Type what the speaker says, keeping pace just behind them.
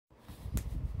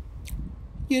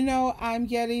You know, I'm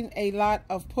getting a lot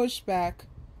of pushback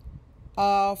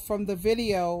from the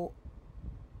video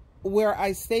where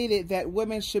I stated that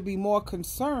women should be more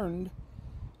concerned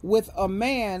with a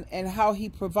man and how he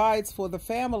provides for the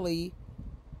family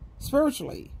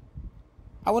spiritually.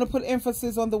 I want to put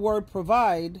emphasis on the word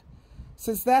provide,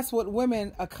 since that's what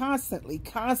women are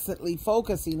constantly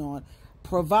focusing on.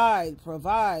 Provide,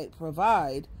 provide,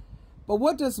 provide. But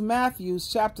what does Matthew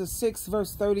chapter 6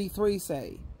 verse 33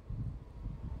 say?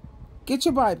 Get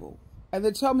your Bible and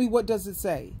then tell me, what does it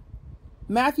say?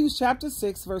 Matthew chapter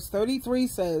 6 verse 33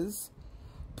 says,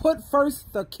 put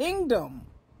first the kingdom.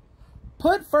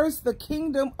 Put first the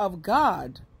kingdom of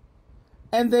God,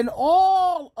 and then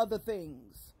all other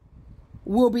things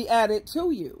will be added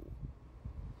to you.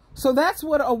 So that's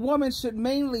what a woman should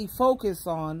mainly focus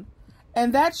on,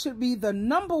 and that should be the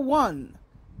number one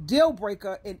deal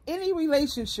breaker in any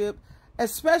relationship,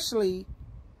 especially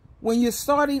when you're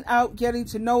starting out getting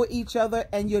to know each other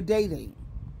and you're dating.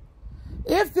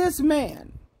 If this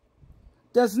man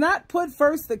does not put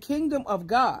first the kingdom of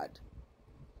God,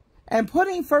 and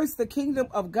putting first the kingdom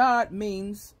of God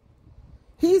means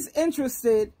he's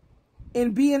interested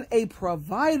in being a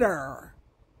provider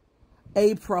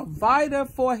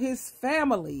for his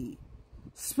family,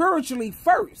 spiritually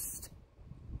first.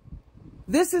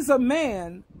 This is a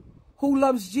man who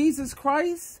loves Jesus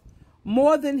Christ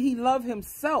more than he loves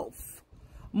himself,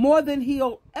 more than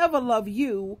he'll ever love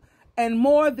you, and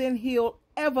more than he'll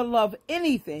ever love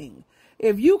anything.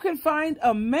 If you can find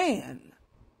a man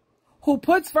who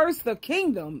puts first the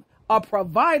kingdom, a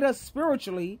provider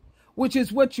spiritually, which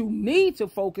is what you need to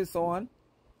focus on,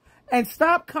 and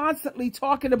stop constantly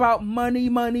talking about money,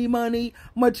 money, money,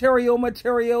 material,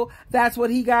 material. That's what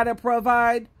he got to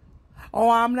provide. Oh,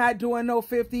 I'm not doing no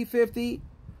 50-50.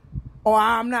 Or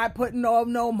I'm not putting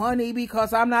no money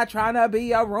because I'm not trying to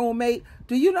be a roommate.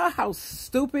 Do you know how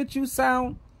stupid you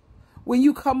sound when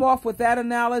you come off with that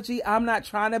analogy? I'm not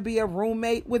trying to be a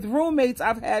roommate. With roommates,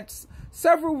 I've had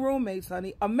several roommates,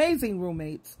 honey. Amazing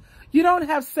roommates. You don't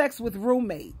have sex with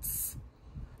roommates.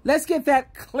 Let's get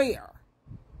that clear.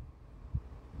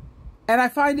 And I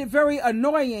find it very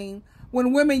annoying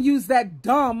when women use that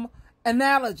dumb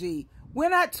analogy. We're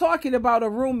not talking about a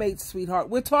roommate, sweetheart.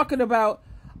 We're talking about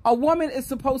a woman is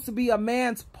supposed to be a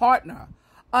man's partner,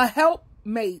 a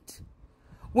helpmate.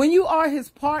 When you are his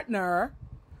partner,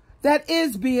 that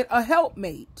is being a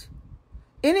helpmate.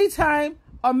 Anytime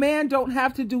a man don't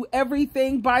have to do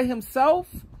everything by himself,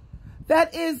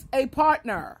 that is a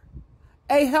partner,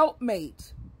 a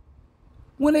helpmate.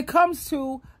 When it comes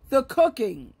to the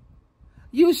cooking,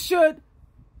 you should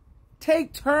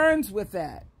take turns with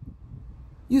that.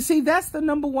 You see, that's the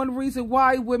number one reason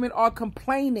why women are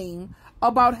complaining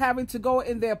about having to go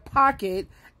in their pocket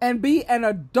and be an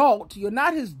adult. You're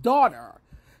not his daughter.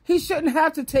 He shouldn't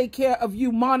have to take care of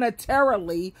you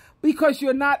monetarily because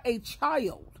you're not a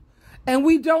child. And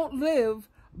we don't live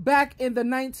back in the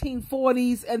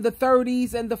 1940s and the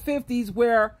 30s and the 50s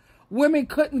where women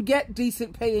couldn't get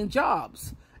decent paying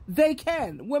jobs. They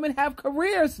can. Women have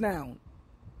careers now.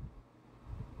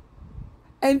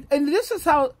 And this is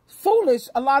how foolish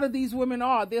a lot of these women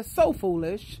are. They're so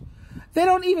foolish. They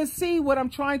don't even see what I'm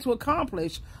trying to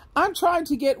accomplish. I'm trying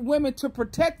to get women to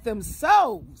protect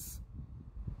themselves.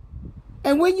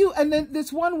 And then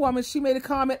this one woman, she made a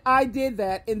comment, I did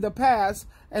that in the past,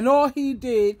 and all he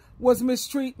did was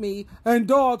mistreat me and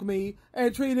dog me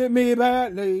and treated me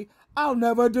badly. I'll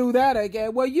never do that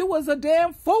again. Well, you was a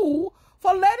damn fool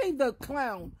for letting the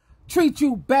clown treat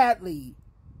you badly,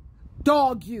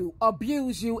 dog you,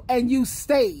 abuse you, and you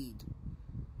stayed.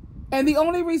 And the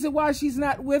only reason why she's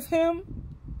not with him,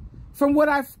 from what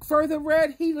I further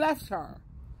read, he left her.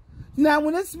 Now,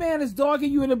 when this man is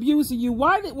dogging you and abusing you,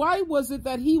 why was it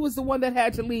that he was the one that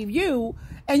had to leave you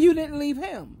and you didn't leave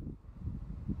him?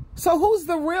 So who's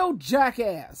the real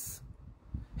jackass?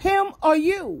 Him or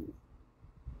you?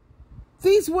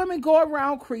 These women go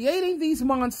around creating these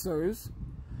monsters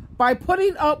by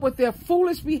putting up with their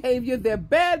foolish behavior, their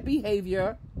bad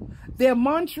behavior, their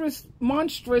monstrous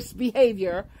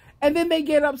behavior, and then they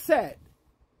get upset.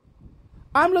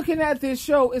 I'm looking at this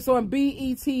show. It's on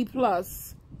BET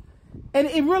Plus. And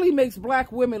it really makes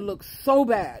black women look so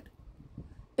bad.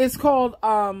 It's called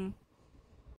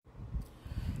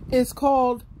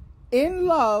In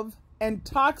Love and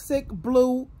Toxic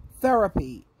Blue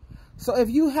Therapy. So if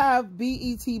you have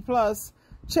BET Plus,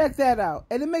 check that out.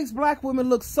 And it makes black women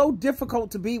look so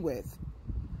difficult to be with.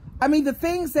 I mean, the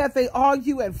things that they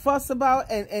argue and fuss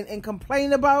about and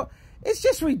complain about, it's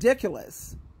just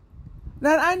ridiculous.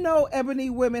 Now, I know ebony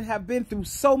women have been through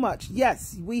so much.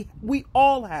 Yes, we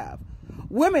all have.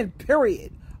 Women,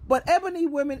 period. but ebony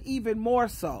women even more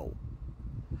so.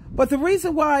 But the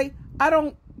reason why I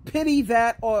don't pity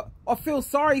that or feel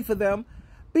sorry for them,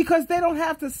 because they don't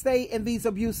have to stay in these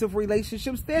abusive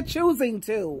relationships. They're choosing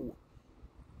to.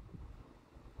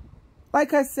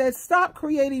 Like I said, stop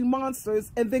creating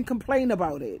monsters and then complain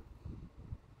about it.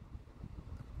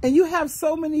 And you have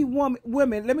so many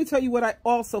women. Let me tell you what I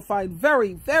also find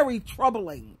very, very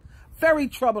troubling. Very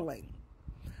troubling.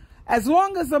 As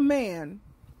long as a man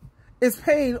is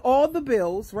paying all the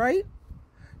bills, right?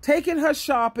 Taking her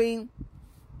shopping,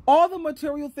 all the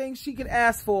material things she could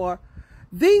ask for,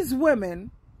 these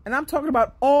women, and I'm talking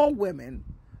about all women,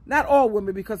 not all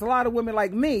women, because a lot of women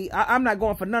like me, I'm not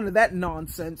going for none of that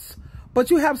nonsense. But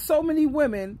you have so many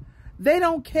women, they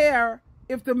don't care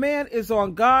if the man is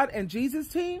on God and Jesus'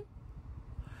 team.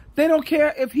 They don't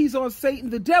care if he's on Satan,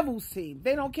 the devil's team.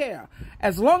 They don't care.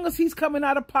 As long as he's coming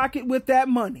out of pocket with that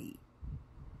money.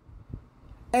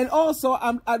 And also,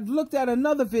 I've looked at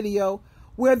another video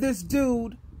where this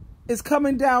dude is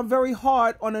coming down very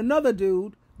hard on another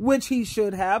dude, which he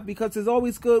should have, because it's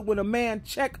always good when a man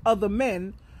check other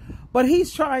men. But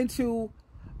he's trying to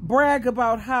brag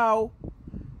about how,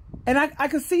 and I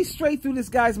can see straight through this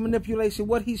guy's manipulation.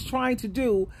 What he's trying to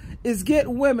do is get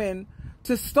women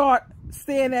to start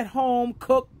staying at home,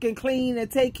 cook and clean and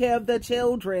take care of the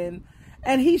children.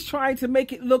 And he's trying to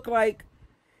make it look like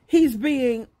he's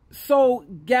being so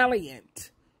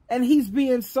gallant and he's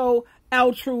being so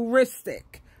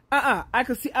altruistic. I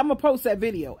can see, I'm going to post that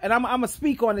video and I'm going to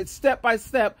speak on it step by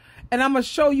step. And I'm going to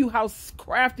show you how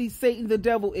crafty Satan the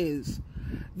devil is.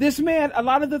 This man, a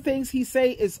lot of the things he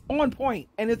say is on point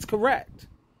and it's correct.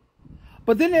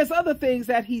 But then there's other things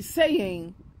that he's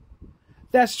saying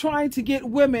that's trying to get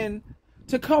women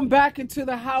to come back into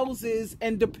the houses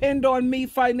and depend on me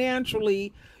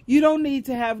financially. You don't need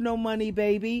to have no money,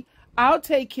 baby. I'll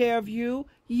take care of you.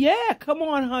 Yeah, come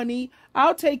on, honey.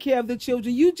 I'll take care of the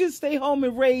children. You just stay home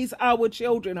and raise our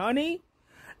children, honey.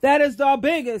 That is the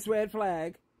biggest red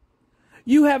flag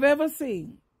you have ever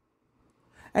seen.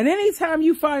 And anytime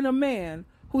you find a man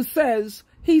who says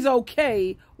he's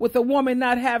okay with a woman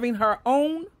not having her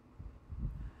own,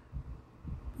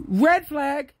 red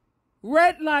flag,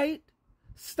 red light,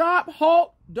 stop,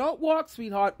 halt, don't walk,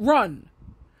 sweetheart, run.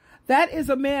 That is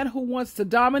a man who wants to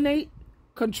dominate,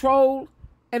 control,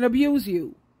 and abuse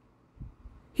you.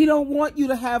 He don't want you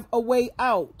to have a way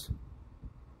out.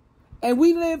 And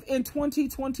we live in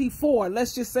 2024,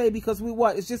 let's just say, because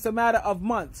it's just a matter of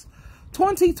months.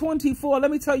 2024, let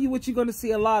me tell you what you're going to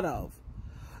see a lot of.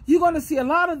 You're going to see a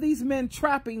lot of these men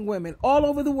trapping women all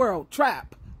over the world.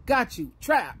 Trap, got you,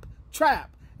 trap,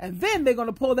 trap. And then they're going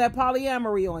to pull that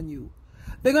polyamory on you.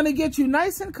 They're going to get you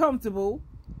nice and comfortable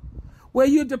where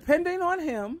you're depending on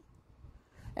him.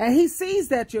 And he sees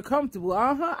that you're comfortable.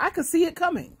 I can see it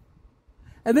coming.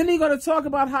 And then he's going to talk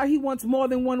about how he wants more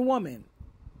than one woman.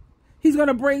 He's going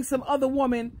to bring some other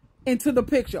woman into the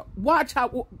picture. Watch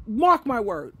how, mark my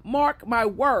word, mark my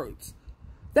words.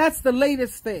 That's the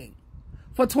latest thing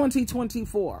for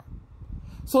 2024.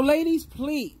 So ladies,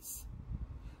 please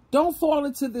don't fall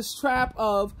into this trap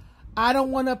of, I don't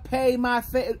want to pay my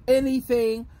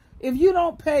anything. If you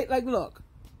don't pay, like, look,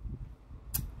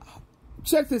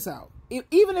 check this out.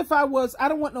 Even if I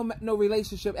don't want no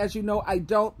relationship, as you know, I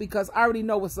don't, because I already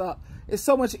know what's up. It's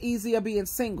so much easier being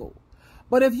single.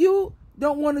 But if you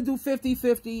don't want to do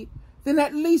 50-50, then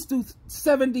at least do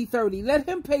 70-30. Let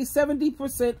him pay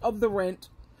 70% of the rent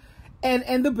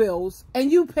and the bills, and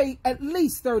you pay at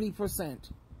least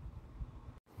 30%.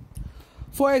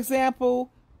 For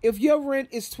example, if your rent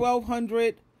is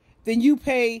 $1,200, then you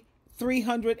pay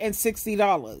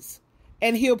 $360,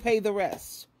 and he'll pay the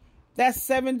rest. That's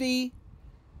 70-30.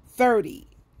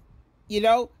 You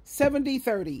know,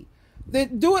 70-30.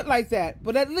 Then do it like that,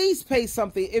 but at least pay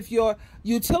something. If your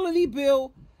utility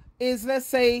bill is, let's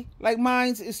say, like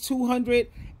mine's is $200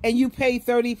 and you pay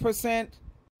 30%,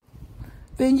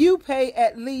 then you pay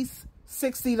at least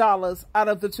 $60 out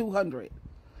of the $200.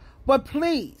 But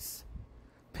please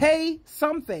pay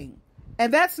something.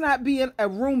 And that's not being a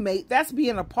roommate, that's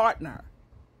being a partner.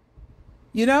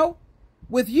 You know,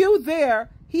 with you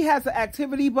there, he has an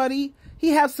activity buddy. He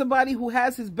has somebody who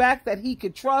has his back that he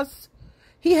could trust.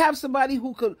 He has somebody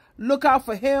who could look out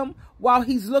for him while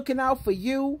he's looking out for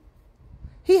you.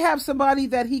 He has somebody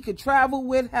that he could travel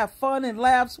with, have fun and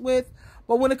laughs with.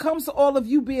 But when it comes to all of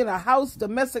you being a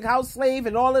domestic house slave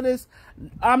and all of this,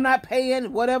 I'm not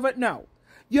paying, whatever, no.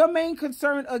 Your main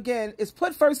concern, again, is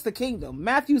put first the kingdom.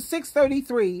 Matthew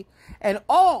 6:33, and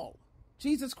all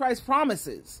Jesus Christ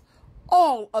promises,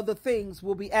 all other things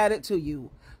will be added to you.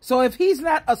 So if he's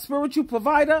not a spiritual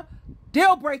provider,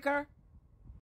 deal breaker.